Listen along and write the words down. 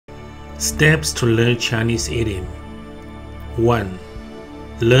Steps to learn Chinese idiom. 1.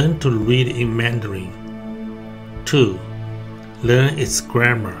 Learn to read in Mandarin. 2. Learn its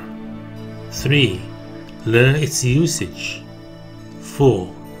grammar. 3. Learn its usage.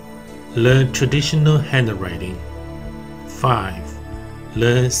 4. Learn traditional handwriting. 5.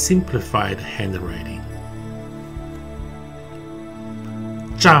 Learn simplified handwriting.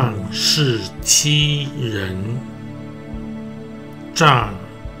 仗势欺人，仗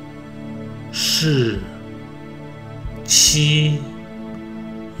势欺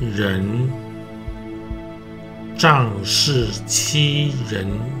人，仗势欺人。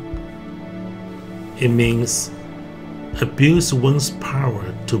It means abuse one's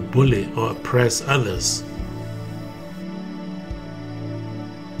power to bully or oppress others.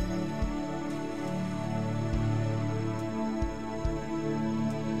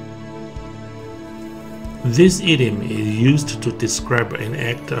 This idiom is used to describe an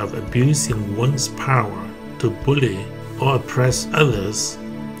act of abusing one's power to bully or oppress others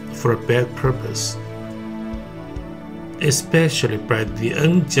for a bad purpose, especially by the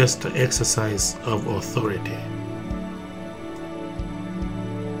unjust exercise of authority.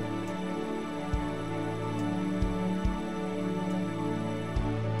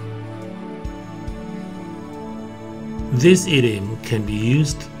 This idiom can be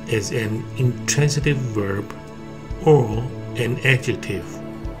used as an intransitive verb or an adjective.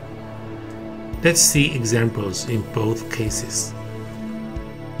 Let's see examples in both cases.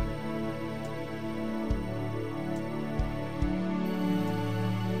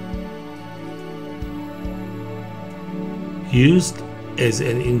 Used as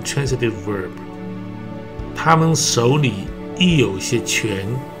an intransitive verb, 他们手里一有些权，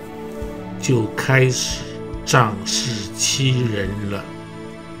就开始仗势欺人了。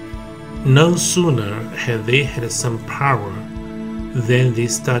No sooner had they had some power than they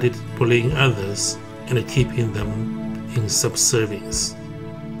started bullying others and keeping them in subservience.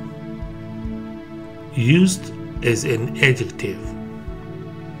 Used as an adjective,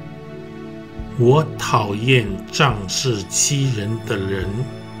 我讨厌仗势欺人的人，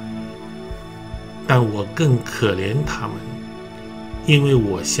但我更可怜他们，因为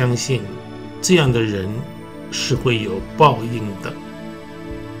我相信这样的人是会有报应的。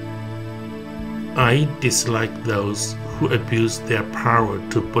I dislike those who abuse their power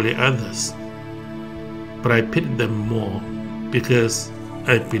to bully others, but I pity them more because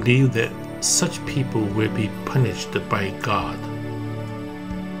I believe that such people will be punished by God.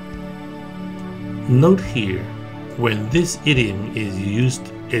 Note here, when this idiom is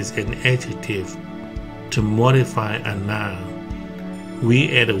used as an adjective to modify a noun, we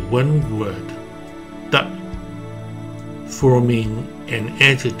add one word, 的, forming an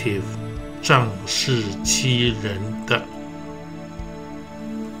adjective 仗势欺人的